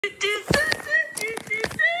Shark puppet.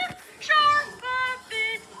 Shark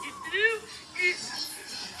puppet.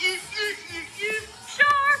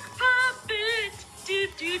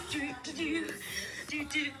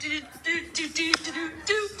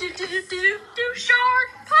 Shark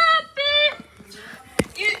puppet.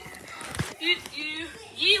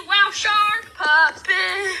 You wow shark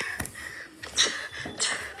puppet.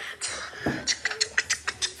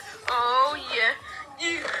 Oh yeah.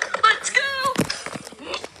 Let's go.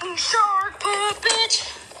 Shark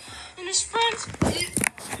puppet and his friends.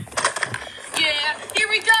 Yeah, here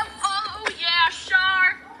we go. Oh yeah,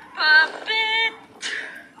 shark puppet.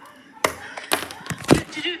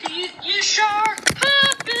 You shark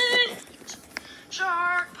puppet.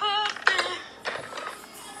 Shark puppet.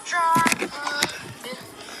 Shark puppet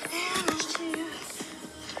and his two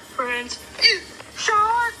friends.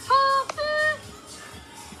 Shark puppet.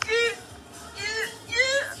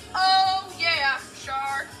 Oh yeah,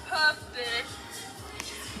 shark puppet.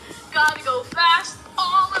 Gotta go fast.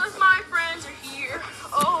 All of my friends are here.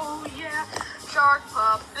 Oh yeah, shark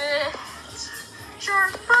puppet.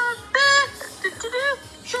 Shark puppet.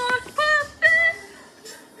 Shark puppet.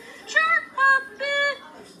 Shark puppet.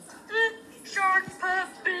 Shark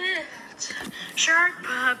puppet. Shark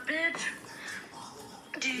puppet.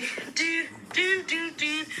 Do do do do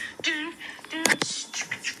do do do.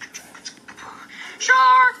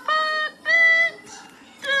 Shark puppet.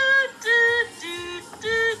 Do do do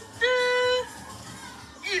do do.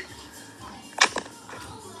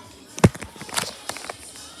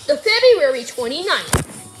 The February 29th.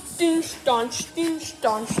 Doosh donch, doosh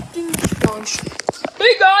donch, doosh donch.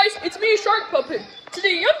 Hey guys, it's me, Shark Puppet.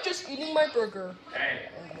 Today I'm just eating my burger.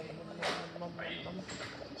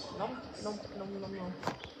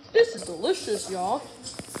 This is delicious, y'all.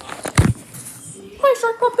 Hi,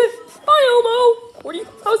 Shark Puppet. Hi, Elmo.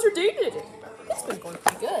 How's your day today? It's been going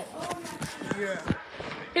pretty good. Yeah.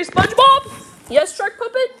 Hey, SpongeBob. Yes, Shark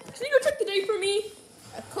Puppet. Can you go check the day for me?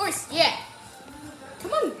 Of course, yeah.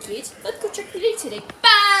 Come on, kids. Let's go check the day today.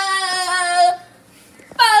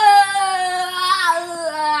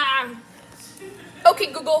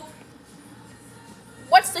 Okay, Google.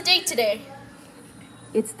 What's the date today?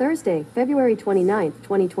 It's Thursday, February 29th,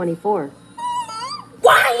 2024.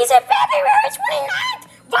 Why is it February 29th?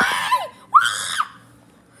 Why?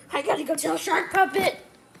 I gotta go tell Shark Puppet.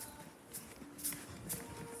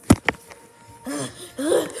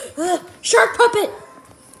 Shark Puppet.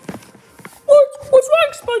 What's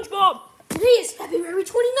wrong, SpongeBob? Today is February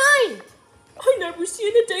 29th. I never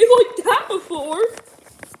seen a day like that before.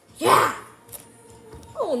 Yeah.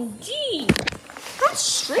 Oh, gee. That's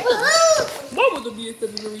strange. Why would there be a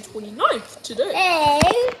February 29th today? Hey.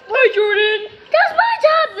 Hi, Jordan. That's my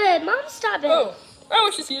tablet. Mom, stop it. Oh, I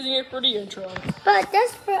was just using it for the intro. But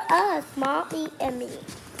that's for us, Mommy and me.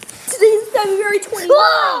 Today's February 29th.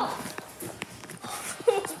 Whoa!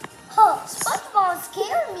 Oh, SpongeBob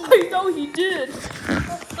scared me. I know he did.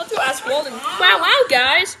 Let's go ask Walden. Wow,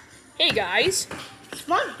 guys. Hey, guys.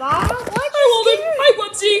 SpongeBob, why Hi, Walden. Hi,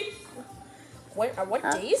 Whoopsie. What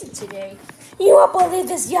day is it today? You won't believe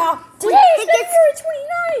this, y'all. Today is February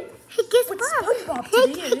 29th. Hey, guess What's what? SpongeBob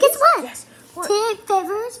today? Hey, guess what? Yes. What? Today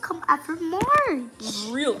February's come after March.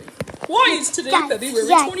 Really? Why is today Guys, February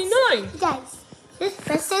yes. 29th? Guys,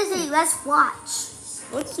 let's watch.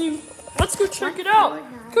 Let's see. Let's go check it out.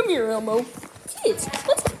 Come here, Elmo. Kids,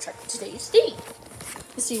 let's go check today's date.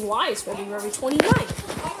 To see why it's February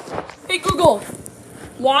 29th. Hey, Google.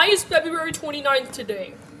 Why is February 29th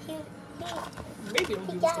today? Maybe it'll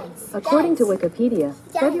do this thing. According to Wikipedia,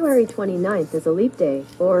 February 29th is a leap day,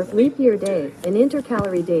 or leap year day, an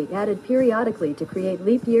intercalary date added periodically to create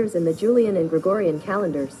leap years in the Julian and Gregorian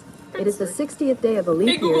calendars. It is the 60th day of a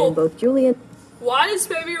leap year in both Julian... Why does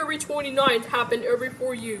February 29th happen every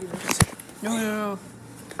 4 years? No.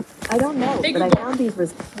 I don't know, Hey, but I Google. found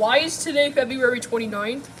these Why is today February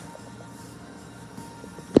 29th?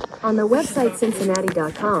 on the website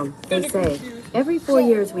Cincinnati.com. They say, every 4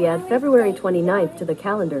 years we add February 29th to the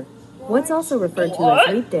calendar. What's also referred to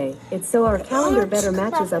as leap day. It's so our calendar better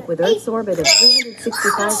matches up with Earth's orbit of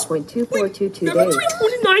 365.2422 February days.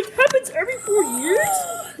 29th happens every 4 years?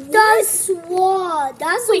 That's what?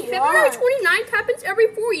 That's Wait, February 29th happens every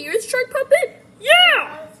 4 years, Shark Puppet?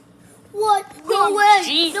 Yeah! What? No Oh, way.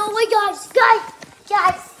 gee. No way, guys. Guys.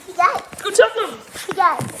 Go tell them! Hey,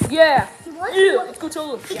 guys. Yeah! You want Yeah, to let's go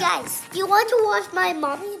tell them. Hey, guys. You want to watch my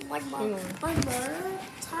mommy and my Hang on. mother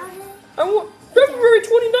tablet? February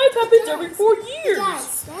 29th happens every 4 years!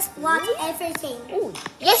 Guys, let's watch everything. Oh,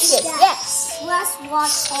 Yes. Let's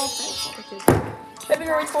watch everything. okay.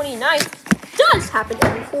 February 29th does happen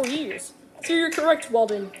every 4 years. So you're correct,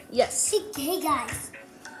 Walden. Yes. Hey guys.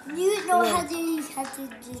 you know how to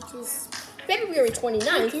do this? February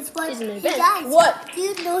 29th It's what- is an Hey, event. guys, What? Do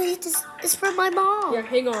you know it's for my mom? Yeah,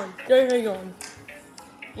 hang on. Yeah, hang on.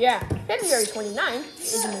 Yeah, February 29th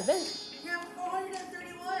is an event.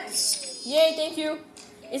 Yay, thank you.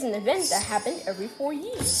 Is an event that happened every 4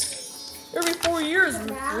 years. Every 4 years?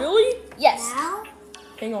 Really? Yes. Now?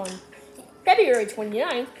 Hang on. February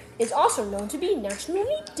 29th is also known to be National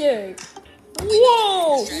Leap Day.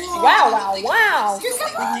 Whoa! Wow.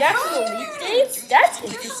 National Leap Day? That's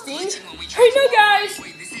interesting. Hey, no, guys.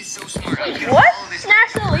 Wait, what?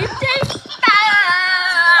 National Leap Day?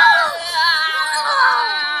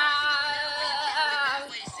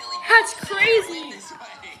 That's crazy.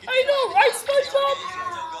 I know, right, SpongeBob?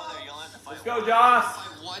 Let's go, Joss.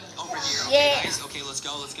 Yeah. Okay, let's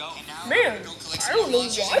go. Man, I don't know why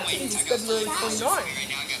it's February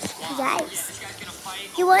 29th. Guys,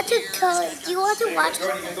 you want to watch?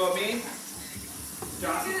 Jordan, you gonna go with me?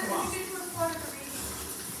 Joss, come on.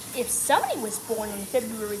 If somebody was born on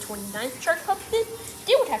February 29th, Shark Puppet,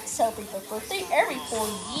 they would have to celebrate their birthday every 4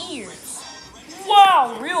 years.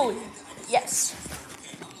 Wow, really? Yes.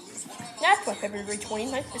 That's why February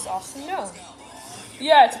 29th is also known.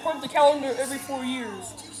 Yeah, it's a part of the calendar every 4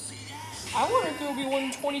 years. I wonder if there will be one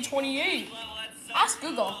in 2028. Ask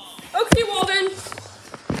Google. Okay, well then.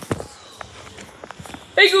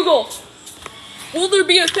 Hey Google, will there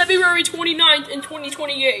be a February 29th in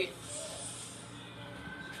 2028?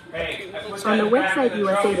 Hey, On the website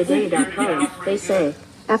usatoday.com, they say,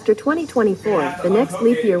 after 2024, the next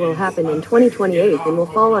leap year will happen in 2028 and will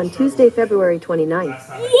fall on Tuesday, February 29th.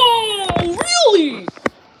 Whoa, really?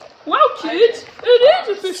 Wow, kids, it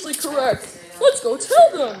is officially correct. Let's go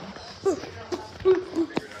tell them.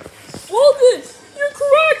 Walden, you're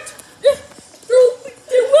correct.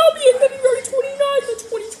 There will be a February 29th in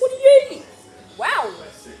 2028. Wow,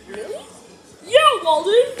 really? Yeah,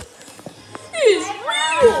 Walden. It is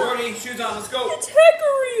real. Jordan, shoes on, let's go. It's hecka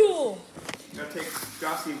real. I'm gonna take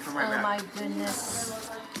Jossie and come right Oh back. my goodness.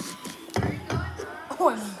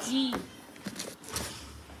 OMG.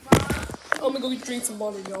 I'm gonna go drink some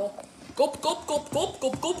water, y'all. Gulp, gulp, gulp, gulp,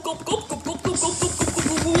 gulp, gulp, gulp, gulp, gulp, gulp, gulp, gulp, gulp,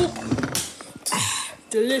 gulp, gulp.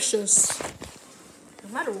 Delicious. No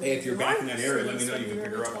matter what. Hey, if you're back in that area, let me know you can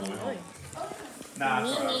pick her up on my own. Nah, Me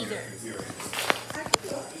it's all right. neither. Zero.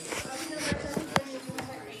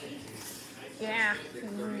 Yeah,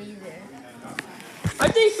 me neither. I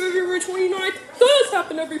think February 29th does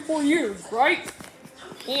happen every 4 years, right?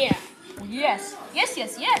 Yeah. Yes.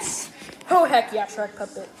 Oh, heck yeah, Shark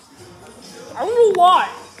Puppet. I don't know why.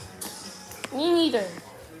 Me neither.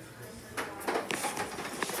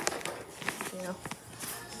 Yeah.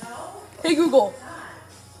 Hey, Google.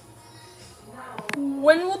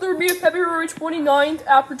 When will there be a February 29th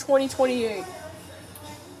after 2028?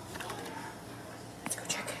 Let's go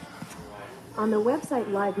check it. On the website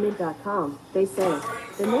livemid.com, they say,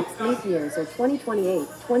 the next leap years are 2028,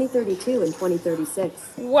 2032, and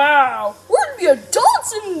 2036. Wow, we're gonna be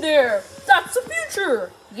adults in there. That's the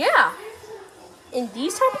future. Yeah. In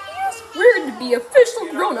these type of years, we're going to be official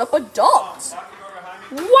grown-up adults.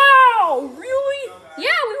 Wow, really? Yeah,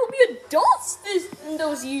 we will be adults in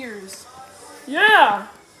those years. Yeah.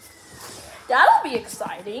 That'll be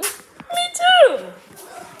exciting. Me too.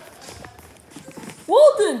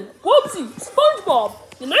 Walden, Whoopsie, SpongeBob.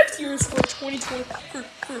 The next years for 2020 for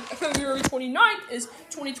February 29th is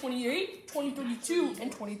 2028, 2032,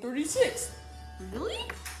 and 2036. Really?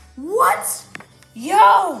 What?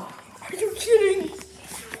 Yo! Are you kidding?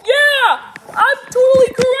 Yeah! I'm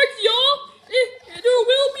totally correct, y'all! There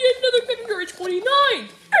will be another February 29th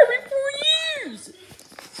every 4 years!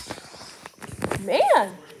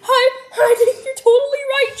 Man! I think you're totally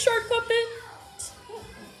right, Shark Puppet!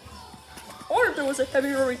 Or if there was a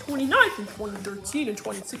February 29th in 2013 and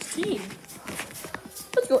 2016.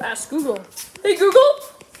 Let's go ask Google. Hey, Google?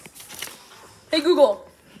 Hey, Google.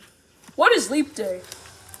 What is Leap Day?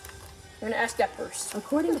 I'm going to ask that first.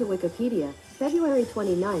 According to Wikipedia, February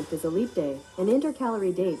 29th is a leap day, an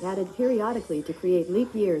intercalary date added periodically to create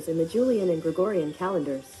leap years in the Julian and Gregorian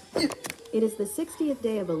calendars. It is the 60th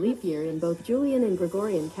day of a leap year in both Julian and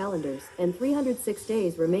Gregorian calendars, and 306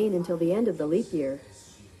 days remain until the end of the leap year.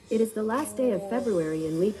 It is the last day of February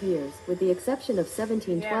in leap years, with the exception of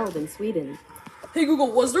 1712 in Sweden. Hey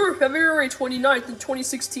Google, was there a February 29th in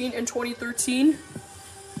 2016 and 2013?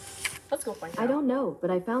 Let's go find out. I don't know,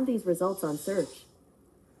 but I found these results on search.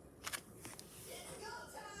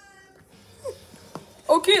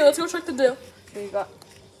 Okay, let's go check the deal. Okay, you got.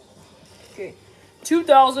 Okay,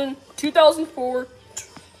 2000, 2004.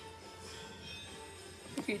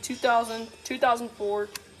 Okay, 2000, 2004,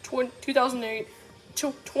 2008,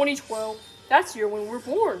 2012, That's the year when we were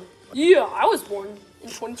born. Yeah, I was born in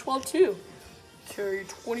 2012 too. Okay,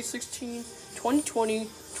 2016, 2020,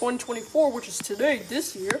 2024, which is today,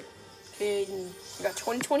 this year. Okay, we got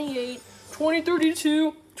 2028,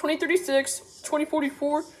 2032, 2036,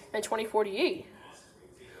 2044, and 2048.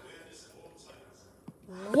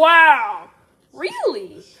 Wow!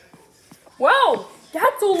 Really? Wow,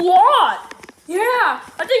 that's a lot! Yeah,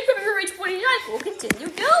 I think February 29th will continue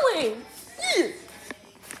going. Yeah.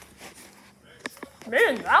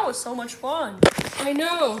 Man, that was so much fun. I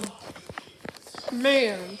know.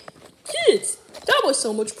 Man. Kids, that was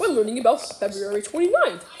so much fun learning about February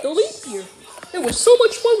 29th, the leap year. It was so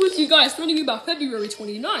much fun with you guys learning about February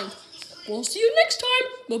 29th. We'll see you next time.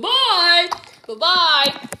 Bye-bye.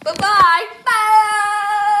 Bye-bye. Bye-bye. Bye.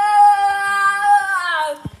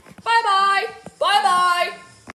 Bye-bye. Bye-bye.